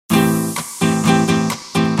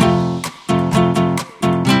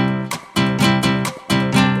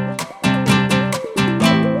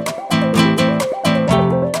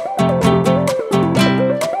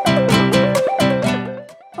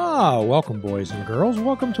Welcome, boys and girls.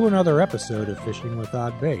 Welcome to another episode of Fishing with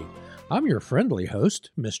Odd Bait. I'm your friendly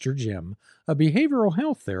host, Mr. Jim, a behavioral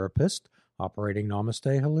health therapist operating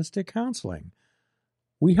Namaste Holistic Counseling.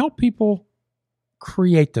 We help people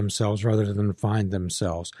create themselves rather than find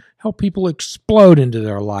themselves, help people explode into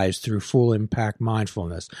their lives through full impact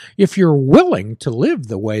mindfulness. If you're willing to live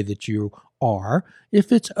the way that you are,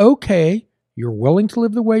 if it's okay, you're willing to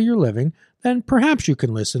live the way you're living, then perhaps you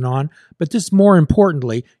can listen on. But this, more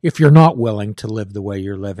importantly, if you're not willing to live the way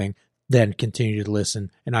you're living, then continue to listen,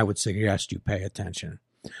 and I would suggest you pay attention.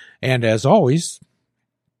 And as always,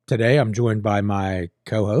 today I'm joined by my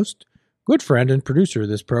co-host, good friend and producer of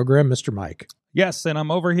this program, Mr. Mike. Yes, and I'm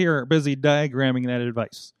over here busy diagramming that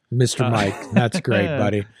advice. Mr. Mike, that's great,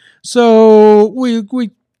 buddy. So we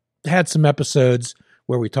had some episodes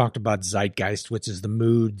where we talked about zeitgeist, which is the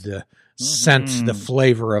mood, the sense, the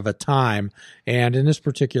flavor of a time. And in this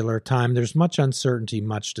particular time, there's much uncertainty,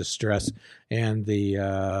 much distress, and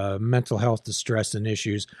the mental health distress and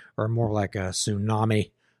issues are more like a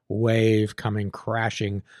tsunami wave coming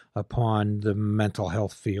crashing upon the mental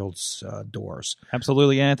health field's doors.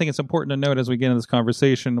 Absolutely, and I think it's important to note as we get into this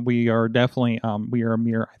conversation, we are definitely, we are a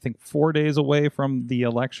mere, I think, 4 days away from the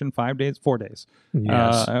election. 5 days? 4 days.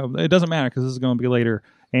 Yes. It doesn't matter because this is going to be later.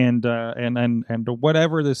 And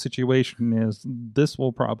whatever the situation is, this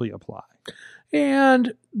will probably apply.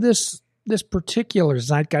 And this particular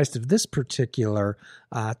zeitgeist of this particular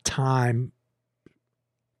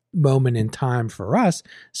moment in time for us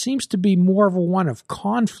seems to be more of a one of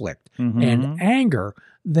conflict and anger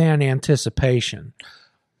than anticipation.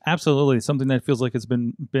 Absolutely, something that feels like it's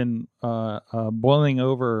been boiling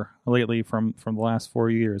over lately from the last 4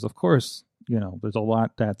 years. Of course, you know, there's a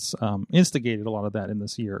lot that's instigated a lot of that in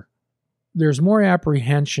this year. There's more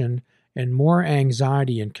apprehension and more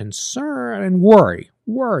anxiety and concern and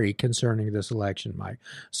worry concerning this election, Mike.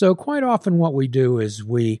 So quite often what we do is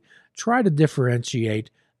we try to differentiate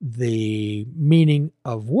the meaning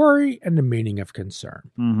of worry and the meaning of concern.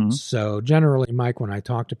 So generally, Mike, when I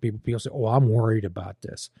talk to people, people say, "Oh, I'm worried about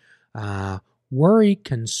this." Worry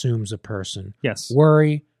consumes a person. Yes.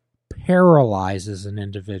 Worry paralyzes an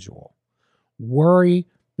individual. Worry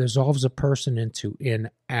dissolves a person into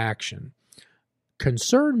inaction.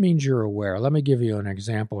 Concern means you're aware. Let me give you an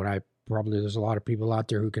example, and there's a lot of people out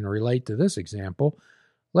there who can relate to this example.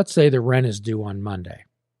 Let's say the rent is due on Monday,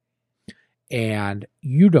 and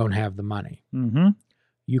you don't have the money.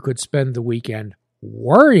 You could spend the weekend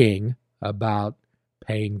worrying about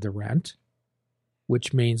paying the rent,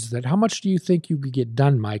 which means that how much do you think you could get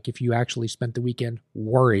done, Mike, if you actually spent the weekend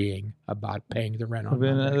worrying about paying the rent on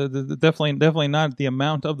Monday? Definitely not the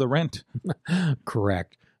amount of the rent.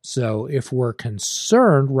 Correct. So if we're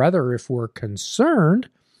concerned,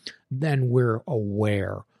 then we're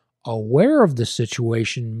aware. Aware of the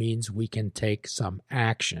situation means we can take some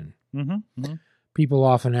action. People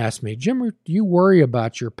often ask me, "Jim, do you worry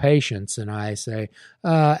about your patients?" And I say,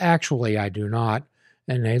 actually, I do not.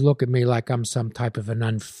 And they look at me like I'm some type of an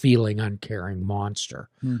unfeeling, uncaring monster.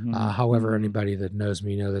 However, anybody that knows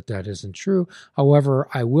me know that that isn't true. However,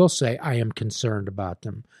 I will say I am concerned about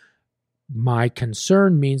them. My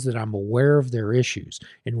concern means that I'm aware of their issues.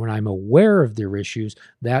 And when I'm aware of their issues,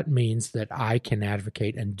 that means that I can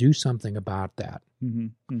advocate and do something about that.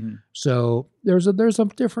 So there's a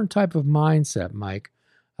different type of mindset, Mike.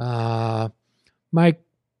 Mike,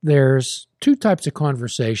 there's two types of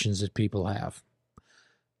conversations that people have.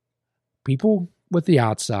 People with the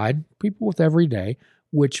outside, people with everyday,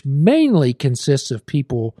 which mainly consists of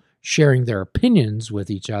people sharing their opinions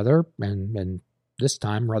with each other, and this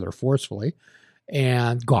time rather forcefully,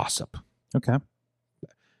 and gossip. Okay.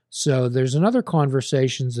 So there's another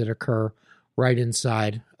conversations that occur right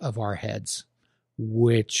inside of our heads,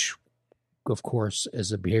 which, of course,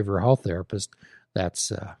 as a behavioral health therapist,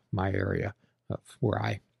 that's my area of where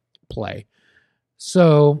I play.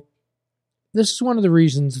 So this is one of the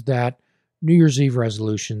reasons that New Year's Eve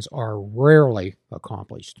resolutions are rarely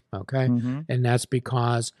accomplished, okay? And that's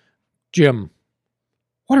because, Jim,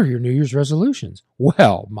 what are your New Year's resolutions?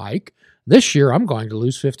 Well, Mike, this year I'm going to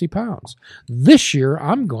lose 50 pounds. This year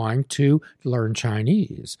I'm going to learn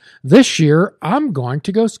Chinese. This year I'm going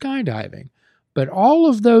to go skydiving. But all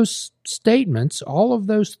of those statements, all of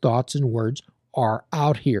those thoughts and words are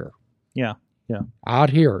out here. Yeah. Out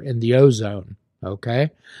here in the ozone. Okay?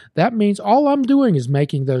 That means all I'm doing is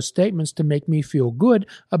making those statements to make me feel good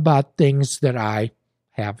about things that I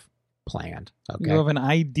have planned. Okay? You have an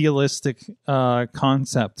idealistic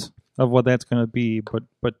concept of what that's going to be,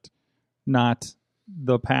 but not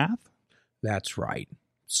the path? That's right.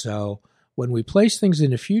 So when we place things in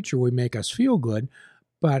the future, we make us feel good,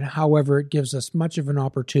 but however, it gives us much of an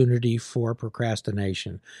opportunity for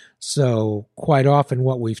procrastination. So quite often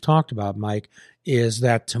what we've talked about, Mike, is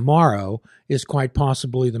that tomorrow is quite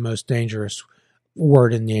possibly the most dangerous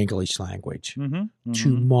word in the English language.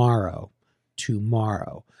 Tomorrow.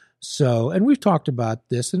 So, and we've talked about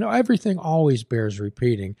this, and everything always bears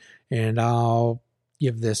repeating. And I'll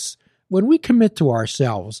give this, when we commit to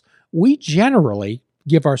ourselves, we generally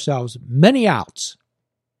give ourselves many outs.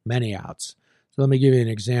 So let me give you an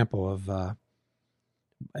example of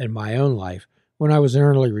in my own life. When I was in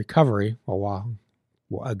early recovery a while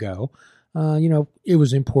ago, it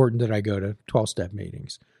was important that I go to 12-step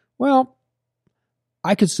meetings. Well,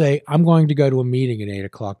 I could say I'm going to go to a meeting at 8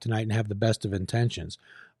 o'clock tonight and have the best of intentions.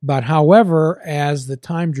 But however, as the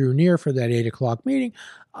time drew near for that 8 o'clock meeting,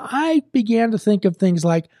 I began to think of things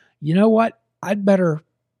like, you know what? I'd better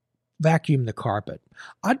vacuum the carpet.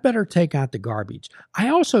 I'd better take out the garbage. I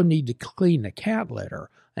also need to clean the cat litter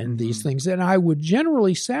and these things. And I would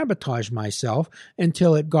generally sabotage myself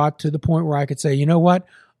until it got to the point where I could say, you know what?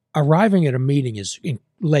 Arriving at a meeting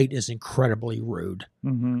late is incredibly rude.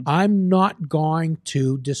 I'm not going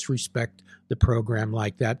to disrespect the program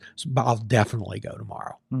like that, but I'll definitely go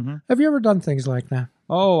tomorrow. Have you ever done things like that?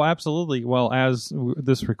 Oh, absolutely. Well, as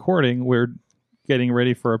this recording, we're getting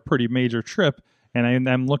ready for a pretty major trip, and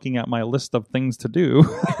I'm looking at my list of things to do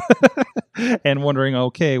and wondering,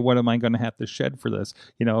 okay, what am I going to have to shed for this?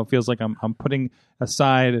 It feels like I'm putting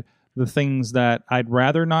aside the things that I'd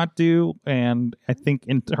rather not do, and I think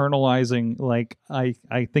internalizing, like, I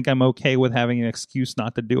think I'm okay with having an excuse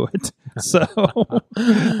not to do it. So,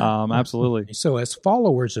 absolutely. So as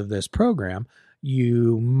followers of this program,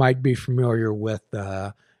 you might be familiar with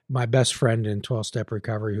my best friend in 12-step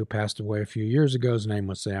recovery who passed away a few years ago. His name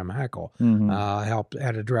was Sam Hackel.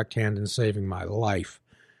 Had a direct hand in saving my life.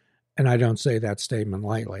 And I don't say that statement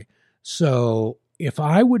lightly. So if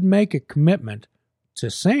I would make a commitment to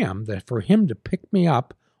Sam that for him to pick me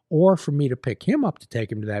up or for me to pick him up to take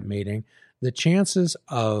him to that meeting, the chances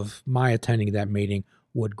of my attending that meeting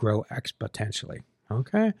would grow exponentially.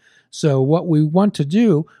 Okay? So what we want to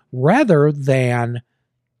do, rather than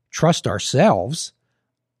trust ourselves,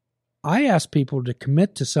 I ask people to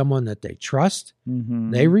commit to someone that they trust,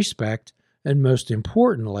 they respect, and most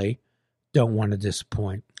importantly, don't want to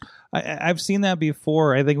disappoint. I've seen that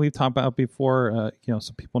before. I think we've talked about before.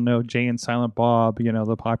 Some people know Jay and Silent Bob.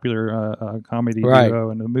 The popular comedy duo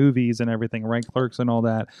and the movies and everything, right? Clerks and all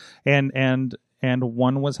that. And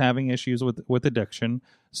one was having issues with addiction,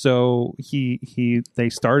 so they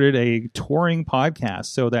started a touring podcast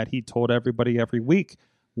so that he told everybody every week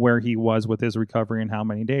where he was with his recovery and how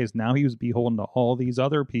many days. Now he was beholden to all these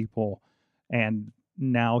other people, and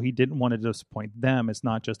now he didn't want to disappoint them. It's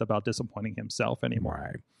not just about disappointing himself anymore.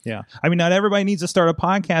 Right. Yeah. I mean, not everybody needs to start a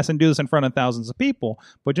podcast and do this in front of thousands of people,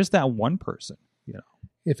 but just that one person,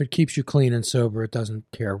 If it keeps you clean and sober, it doesn't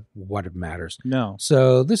care what it matters. No.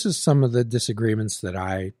 So this is some of the disagreements that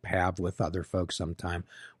I have with other folks sometime.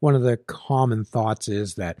 One of the common thoughts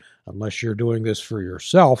is that unless you're doing this for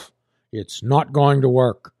yourself, it's not going to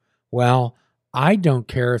work. Well, I don't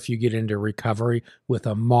care if you get into recovery with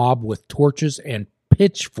a mob with torches and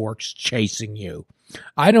pitchforks chasing you.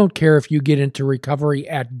 I don't care if you get into recovery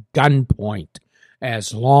at gunpoint,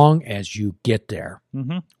 as long as you get there.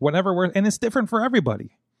 Whatever, and it's different for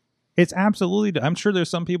everybody. It's absolutely, I'm sure there's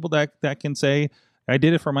some people that can say, I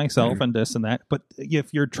did it for myself and this and that. But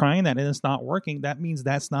if you're trying that and it's not working, that means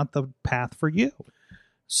that's not the path for you.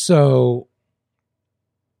 So,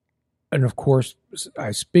 and of course,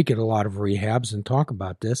 I speak at a lot of rehabs and talk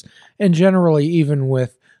about this. And generally, even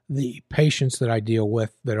with the patients that I deal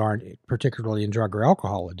with that aren't particularly in drug or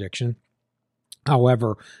alcohol addiction,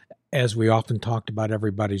 however, as we often talked about,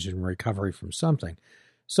 everybody's in recovery from something.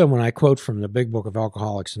 So when I quote from the Big Book of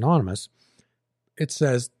Alcoholics Anonymous, it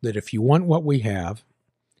says that if you want what we have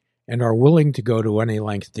and are willing to go to any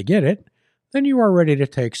length to get it, then you are ready to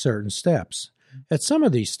take certain steps. At some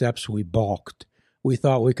of these steps, we balked. We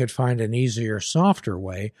thought we could find an easier, softer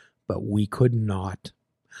way, but we could not.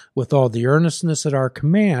 With all the earnestness at our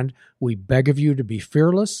command, we beg of you to be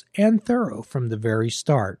fearless and thorough from the very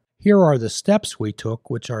start. Here are the steps we took,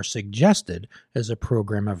 which are suggested as a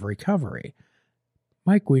program of recovery.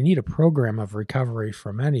 Mike, we need a program of recovery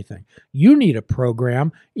from anything. You need a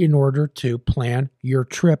program in order to plan your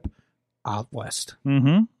trip out west.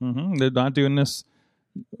 They're not doing this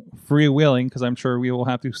freewheeling, because I'm sure we will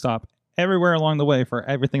have to stop everywhere along the way for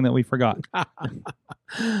everything that we forgot.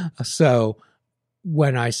 So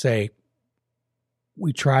when I say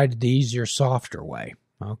we tried the easier, softer way,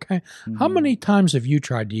 okay? How many times have you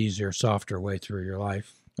tried the easier, softer way through your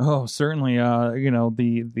life? Oh, certainly. Kind of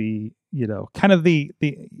the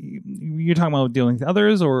you're talking about dealing with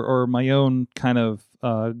others, or my own kind of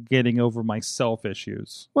getting over my self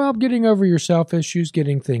issues. Well, getting over your self issues,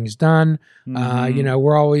 getting things done. Mm-hmm.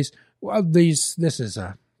 We're always this is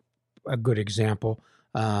a good example.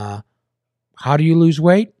 How do you lose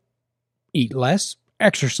weight? Eat less,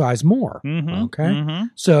 exercise more. Mm-hmm. Okay, Mm-hmm.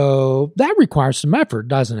 so that requires some effort,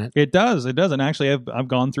 doesn't it? It does. It does. And actually, I've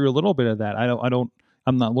gone through a little bit of that.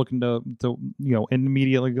 I'm not looking to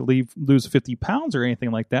immediately lose 50 pounds or anything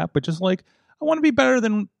like that, but just like I want to be better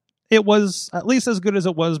than it was, at least as good as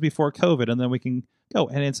it was before COVID, and then we can go.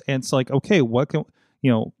 And it's like, okay, what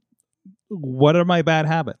are my bad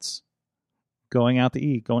habits? Going out to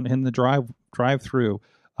eat, going in the drive through.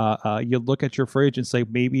 You look at your fridge and say,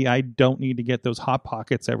 maybe I don't need to get those Hot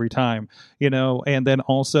Pockets every time, and then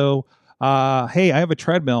also, hey, I have a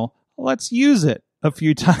treadmill. Let's use it a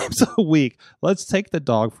few times a week. Let's take the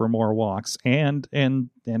dog for more walks. And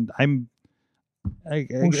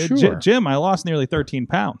Sure. Jim, I lost nearly 13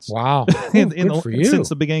 pounds. Wow. Good for you. Since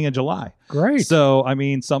the beginning of July. Great. So, I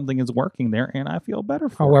mean, something is working there, and I feel better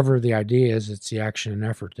for However, the idea is it's the action and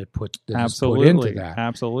effort that is put into that.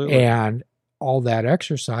 Absolutely. And all that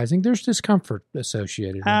exercising, there's discomfort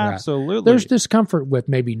associated with that. Absolutely. There's discomfort with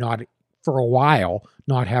maybe not, for a while,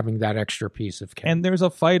 not having that extra piece of cake. And there's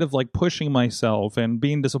a fight of like pushing myself and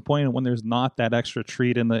being disappointed when there's not that extra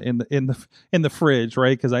treat in the fridge,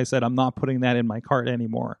 right? Because I said I'm not putting that in my cart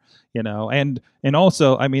anymore, And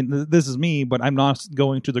also, I mean, this is me, but I'm not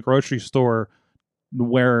going to the grocery store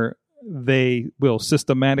where they will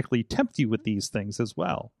systematically tempt you with these things as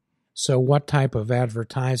well. So, what type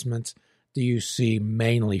advertisements do you see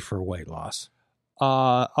mainly for weight loss?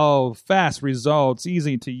 Fast results,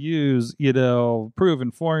 easy to use,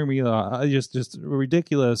 proven formula, just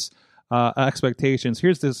ridiculous expectations.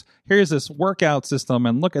 Here's this workout system,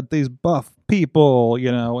 and look at these buff people.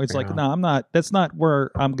 It's like, no, that's not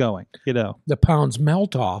where I'm going. The pounds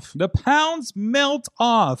melt off. The pounds melt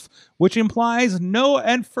off, which implies no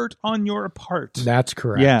effort on your part. That's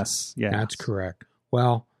correct. Yes, that's correct.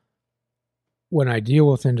 Well, when I deal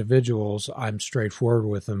with individuals, I'm straightforward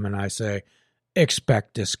with them, and I say,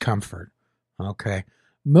 expect discomfort. Okay.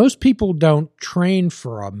 Most people don't train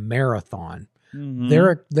for a marathon. Mm-hmm.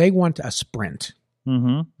 They want a sprint.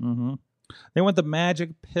 Mm-hmm. Mm-hmm. They want the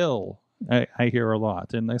magic pill. I hear a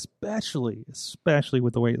lot, and especially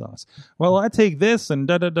with the weight loss. Well, I take this and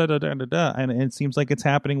da da da da da da, and it seems like it's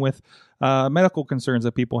happening with medical concerns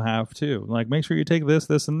that people have too. Like, make sure you take this,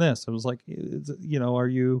 this, and this. I was like, is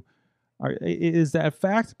that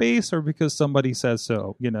fact-based or because somebody says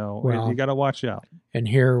so? Well, you got to watch out. And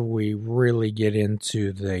here we really get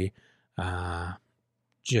into the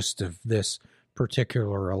gist of this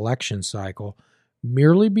particular election cycle.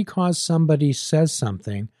 Merely because somebody says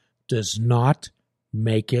something does not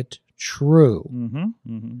make it true. Mm-hmm,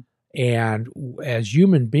 mm-hmm. And as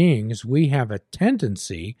human beings, we have a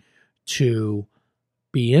tendency to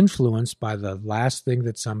be influenced by the last thing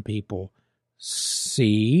that some people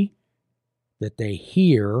see, that they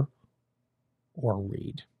hear, or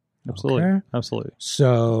read. Absolutely. Okay? Absolutely.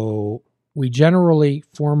 So we generally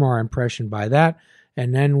form our impression by that,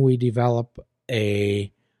 and then we develop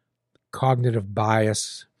a cognitive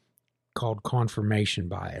bias called confirmation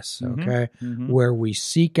bias, okay? Mm-hmm. Where we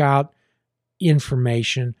seek out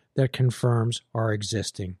information that confirms our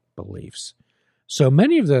existing beliefs. So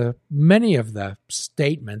many of the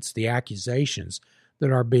statements, the accusations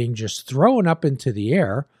that are being just thrown up into the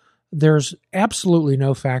air, there's absolutely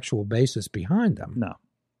no factual basis behind them. No.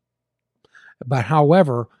 But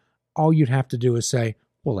however, all you'd have to do is say,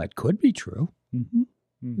 well, that could be true. Mm-hmm.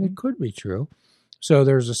 Mm-hmm. It could be true. So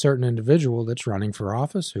there's a certain individual that's running for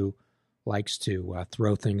office who likes to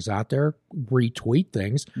throw things out there, retweet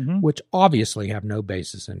things, mm-hmm. which obviously have no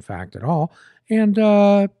basis in fact at all. And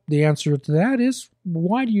the answer to that is,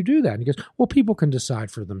 why do you do that? And he goes, well, people can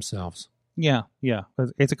decide for themselves. Yeah.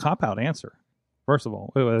 It's a cop-out answer, first of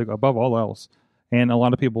all, above all else. And a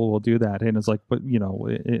lot of people will do that. And it's like, but,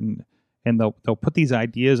 and they'll put these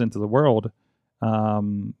ideas into the world. I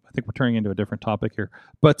think we're turning into a different topic here.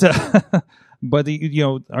 But,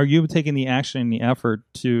 are you taking the action and the effort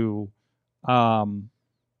to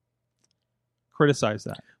criticize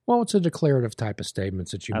that? Well, it's a declarative type of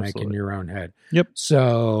statements that you Absolutely. make in your own head. Yep.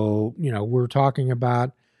 So, we're talking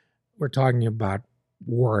about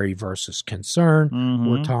worry versus concern. Mm-hmm.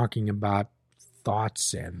 We're talking about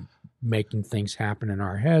thoughts and making things happen in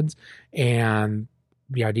our heads. And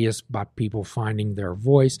the idea is about people finding their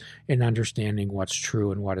voice and understanding what's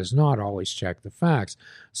true and what is not. Always check the facts.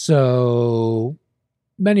 So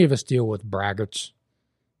many of us deal with braggarts.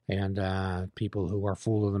 and people who are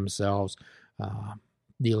full of themselves,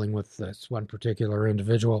 dealing with this one particular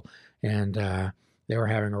individual, and they were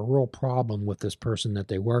having a real problem with this person that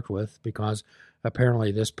they worked with, because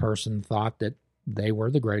apparently this person thought that they were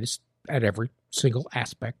the greatest at every single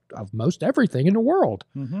aspect of most everything in the world.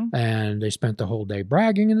 And they spent the whole day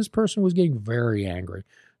bragging, and this person was getting very angry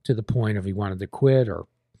to the point of he wanted to quit, or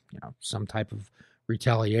some type of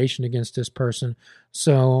retaliation against this person.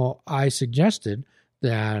 So I suggested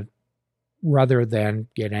that rather than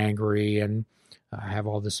get angry and have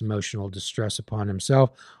all this emotional distress upon himself,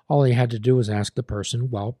 all he had to do was ask the person,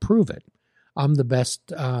 well, prove it. I'm the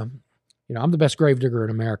best, I'm the best gravedigger in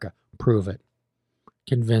America. Prove it.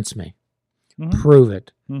 Convince me. Prove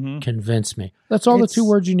it. Convince me. That's all the two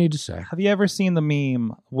words you need to say. Have you ever seen the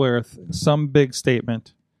meme where some big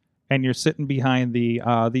statement and you're sitting behind the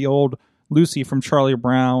old Lucy from Charlie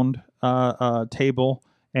Brown table,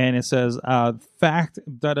 and it says, fact,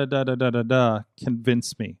 da-da-da-da-da-da-da,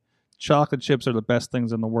 convince me. Chocolate chips are the best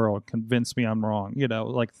things in the world. Convince me I'm wrong.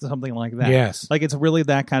 Like something like that. Yes. Like it's really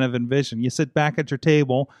that kind of envision. You sit back at your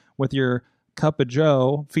table with your cup of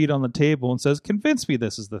joe, feet on the table, and says, convince me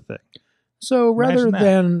this is the thing. So rather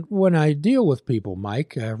than, when I deal with people,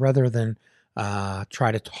 Mike, rather than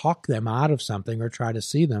try to talk them out of something or try to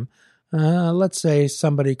see them, let's say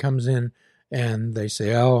somebody comes in and they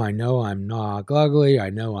say, oh, I know I'm not ugly. I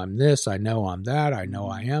know I'm this. I know I'm that. I know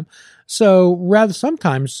I am. So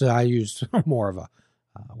sometimes I use more of a,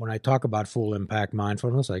 when I talk about full impact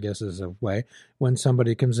mindfulness, I guess is a way, when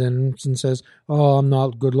somebody comes in and says, oh, I'm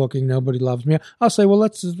not good looking, nobody loves me, I'll say, well,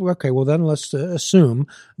 let's assume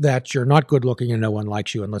that you're not good looking and no one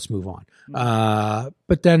likes you, and let's move on.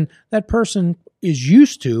 But then that person is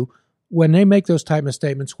used to, when they make those type of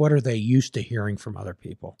statements, what are they used to hearing from other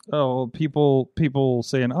people? Oh, people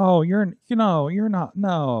saying, "Oh, you're not.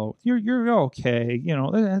 No, you're okay.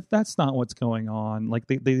 That's not what's going on." Like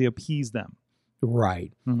they appease them.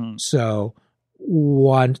 Right. So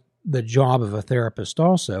the job of a therapist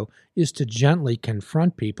also is to gently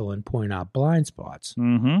confront people and point out blind spots.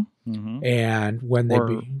 And when they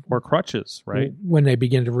or crutches, right? When they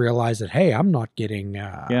begin to realize that, hey, I'm not getting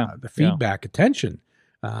the feedback, attention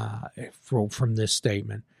from this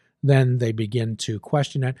statement, then they begin to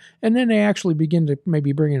question that, and then they actually begin to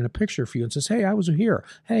maybe bring in a picture for you and says, hey, I was here.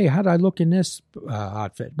 Hey, how'd I look in this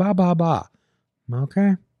outfit? Ba ba ba.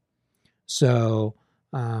 Okay. So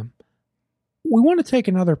we want to take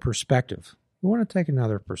another perspective. We want to take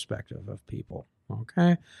another perspective of people.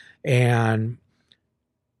 Okay. And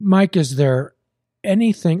Mike, is there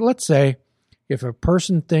anything, let's say if a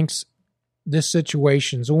person thinks this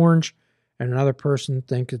situation's orange and another person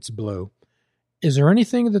thinks it's blue, is there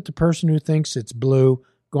anything that the person who thinks it's blue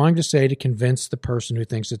going to say to convince the person who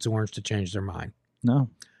thinks it's orange to change their mind? No.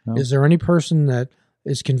 Is there any person that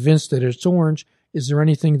is convinced that it's orange? Is there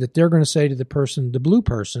anything that they're going to say to the blue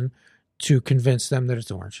person, to convince them that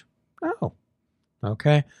it's orange? No.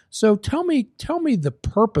 Okay. So tell me the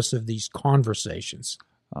purpose of these conversations.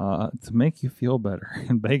 To make you feel better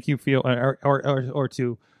and make you feel, or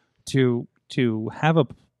to have a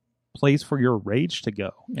place for your rage to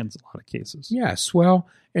go in a lot of cases. Yes. Well,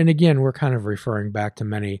 and again, we're kind of referring back to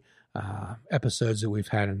many episodes that we've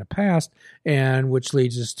had in the past, and which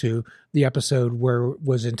leads us to the episode where it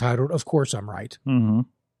was entitled, Of Course I'm Right.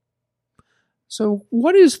 So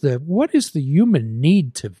what is the human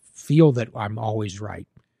need to feel that I'm always right?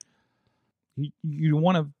 You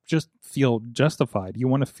want to just feel justified. You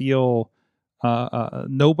want to feel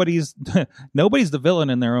nobody's the villain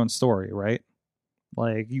in their own story, right?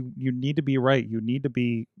 Like you need to be right. You need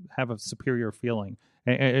to have a superior feeling.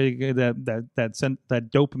 That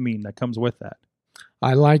dopamine that comes with that.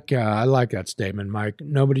 I like that statement, Mike.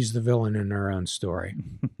 Nobody's the villain in their own story.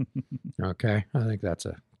 Okay, I think that's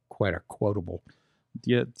quite a quotable.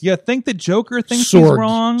 Do you think the Joker thinks he's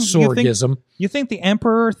wrong? Sorgism. You think the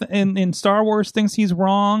Emperor in Star Wars thinks he's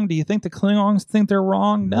wrong? Do you think the Klingons think they're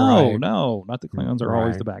wrong? No, right. No. Not the Klingons are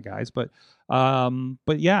always the bad guys, but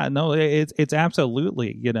yeah, no, it's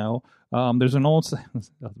absolutely, there's an old,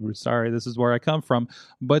 sorry, this is where I come from,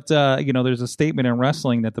 but there's a statement in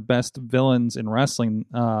wrestling that the best villains in wrestling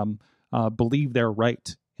believe they're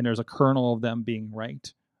right, and there's a kernel of them being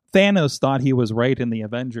right. Thanos thought he was right in the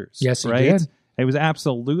Avengers. Yes, he right? did. It was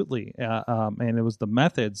absolutely, and it was the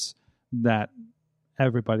methods that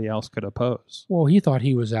everybody else could oppose. Well, he thought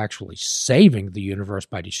he was actually saving the universe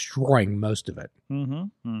by destroying most of it.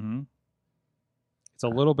 It's a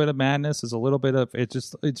little bit of madness. It's a little bit of it's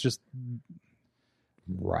just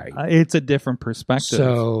Right. It's a different perspective.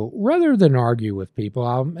 So rather than argue with people,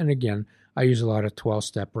 and again, I use a lot of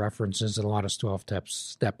 12-step references and a lot of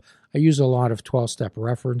 12-step. I use a lot of 12-step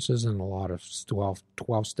references and a lot of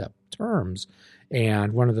 12-step terms.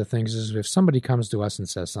 And one of the things is if somebody comes to us and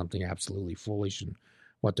says something absolutely foolish and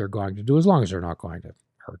what they're going to do, as long as they're not going to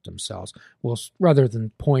hurt themselves, well, rather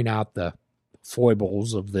than point out the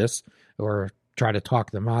foibles of this or try to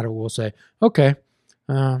talk them out of it, we'll say, okay,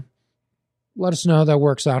 let us know how that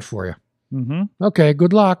works out for you. Mm-hmm. Okay,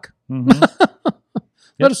 good luck. Mm-hmm.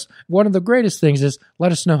 Let us. One of the greatest things is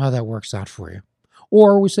let us know how that works out for you.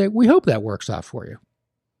 Or we say, we hope that works out for you.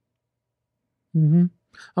 Mm-hmm.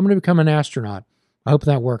 I'm going to become an astronaut. I hope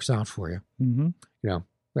that works out for you. Mm-hmm. You know,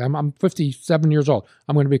 I'm 57 years old.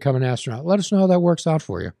 I'm going to become an astronaut. Let us know how that works out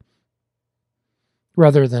for you.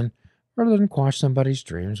 Rather than quash somebody's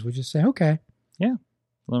dreams, we just say, okay. Yeah,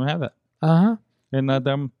 let them have it. Uh-huh. And let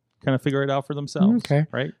them kind of figure it out for themselves. Okay.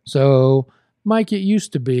 Right? So, Mike, it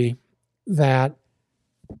used to be that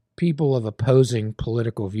people of opposing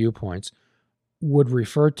political viewpoints would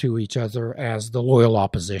refer to each other as the loyal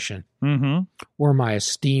opposition Mm-hmm. or my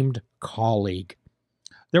esteemed colleague.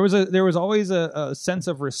 There was always a sense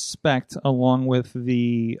of respect along with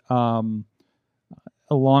the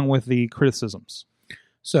criticisms.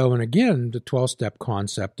 So, and again, the 12-step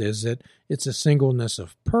concept is that it's a singleness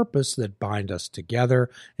of purpose that bind us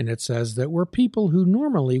together, and it says that we're people who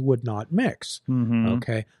normally would not mix. Mm-hmm.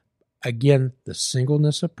 Okay? Again, the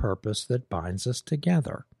singleness of purpose that binds us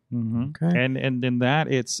together. Mm-hmm. Okay? And in that,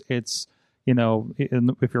 it's if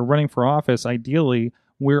you're running for office, ideally,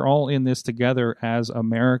 we're all in this together as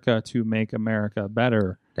America to make America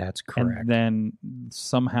better. That's correct. And then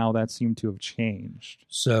somehow that seemed to have changed.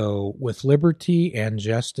 So, with liberty and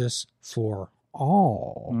justice for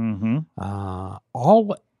all, Mm-hmm.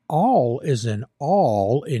 all is an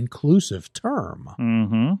all-inclusive term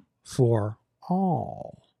Mm-hmm. for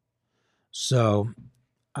all. So,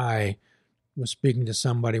 I was speaking to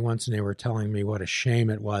somebody once, and they were telling me what a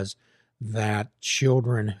shame it was that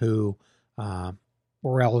children who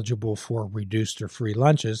were eligible for reduced or free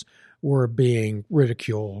lunches were being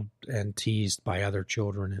ridiculed and teased by other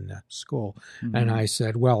children in the school. Mm-hmm. And I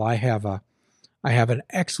said, well, I have an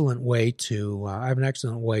excellent way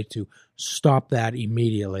to stop that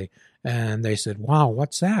immediately. And they said, wow,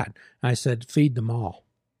 what's that? I said, feed them all.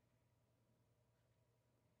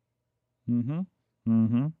 Mm-hmm.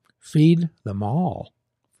 Mm-hmm. Feed them all.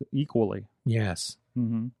 Equally. Yes.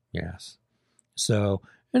 Mm-hmm. Yes. So,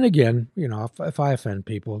 and again, if I offend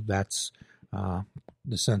people, that's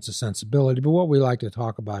the sense of sensibility. But what we like to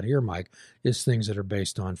talk about here, Mike, is things that are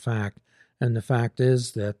based on fact. And the fact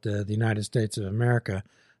is that the United States of America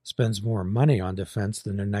spends more money on defense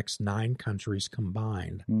than the next 9 countries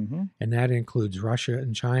combined. Mm-hmm. And that includes Russia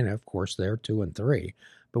and China. Of course, they're 2 and 3.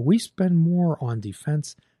 But we spend more on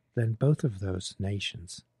defense than both of those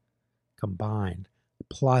nations combined,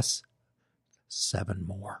 plus 7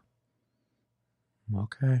 more.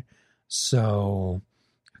 Okay. So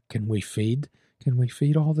can we feed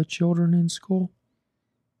all the children in school?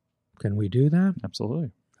 Can we do that?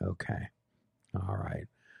 Absolutely. Okay. All right.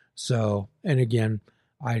 So, and again,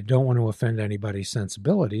 I don't want to offend anybody's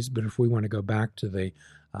sensibilities, but if we want to go back to the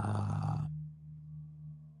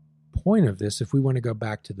point of this, if we want to go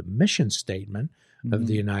back to the mission statement of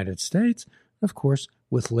the United States, of course,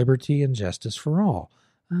 with liberty and justice for all.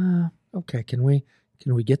 Okay, can we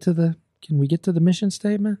get to the mission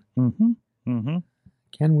statement? Mm-hmm. Mm-hmm.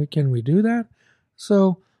 Can we do that?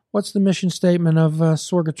 So, what's the mission statement of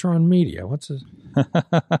Sorgatron Media?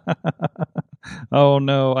 Oh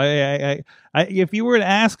no! I if you were to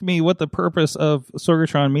ask me what the purpose of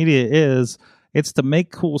Sorgatron Media is, it's to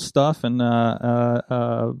make cool stuff and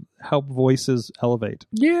help voices elevate.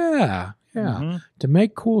 Yeah. Mm-hmm. To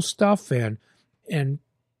make cool stuff and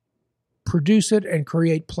produce it and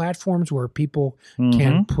create platforms where people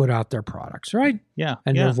can put out their products, right? Yeah.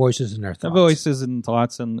 And their voices and their thoughts. Their voices and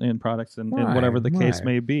thoughts and products and whatever the case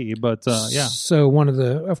may be. But yeah. So one of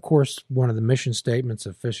the mission statements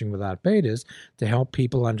of Fishing Without Bait is to help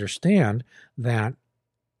people understand that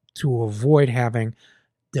to avoid having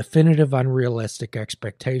definitive unrealistic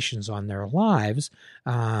expectations on their lives,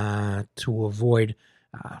 to avoid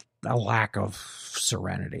a lack of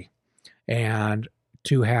serenity, and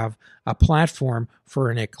to have a platform for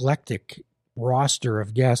an eclectic roster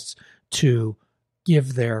of guests to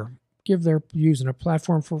give their views and a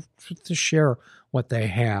platform to share what they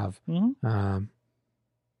have. Mm-hmm.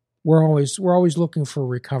 We're always looking for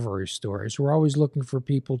recovery stories. We're always looking for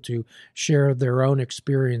people to share their own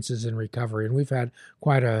experiences in recovery, and we've had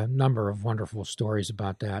quite a number of wonderful stories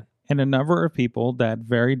about that. and a number of people that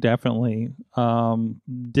very definitely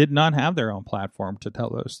did not have their own platform to tell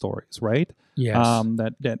those stories, right? Yes. I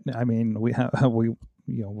mean,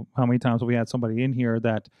 how many times have we had somebody in here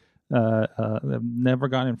that never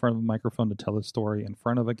got in front of a microphone to tell a story, in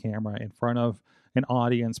front of a camera, in front of an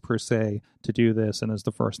audience per se, to do this, and it's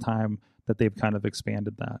the first time that they've kind of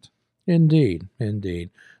expanded that. Indeed.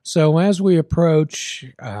 So as we approach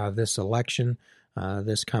this election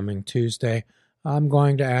this coming Tuesday, I'm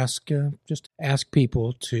going to ask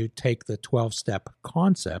people to take the 12-step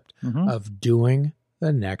concept of doing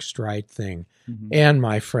the next right thing. And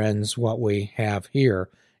my friends, what we have here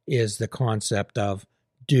is the concept of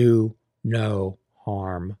do no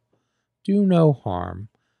harm. Do no harm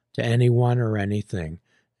to anyone or anything,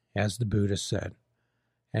 as the Buddha said.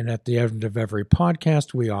 And at the end of every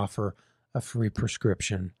podcast, we offer a free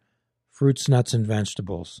prescription. Fruits, nuts, and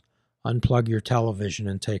vegetables. Unplug your television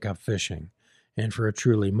and take up fishing. And for a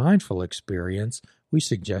truly mindful experience, we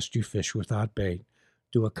suggest you fish without bait.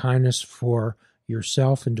 Do a kindness for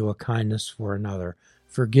yourself and do a kindness for another.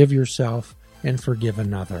 Forgive yourself and forgive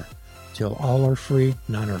another. Till all are free,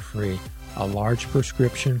 none are free. A large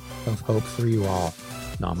prescription of hope for you all.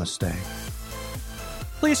 Namaste.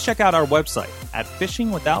 Please check out our website at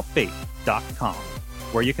fishingwithoutbait.com,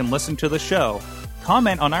 where you can listen to the show,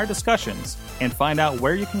 comment on our discussions, and find out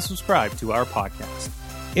where you can subscribe to our podcast.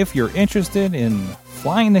 If you're interested in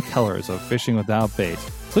flying the colors of Fishing Without Bait,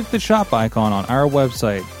 click the shop icon on our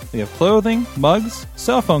website. We have clothing, mugs,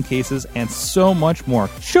 cell phone cases, and so much more.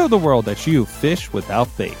 Show the world that you fish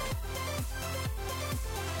without bait.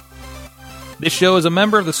 This show is a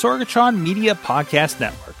member of the Sorgatron Media Podcast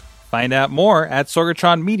Network. Find out more at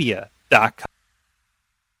sorgatronmedia.com.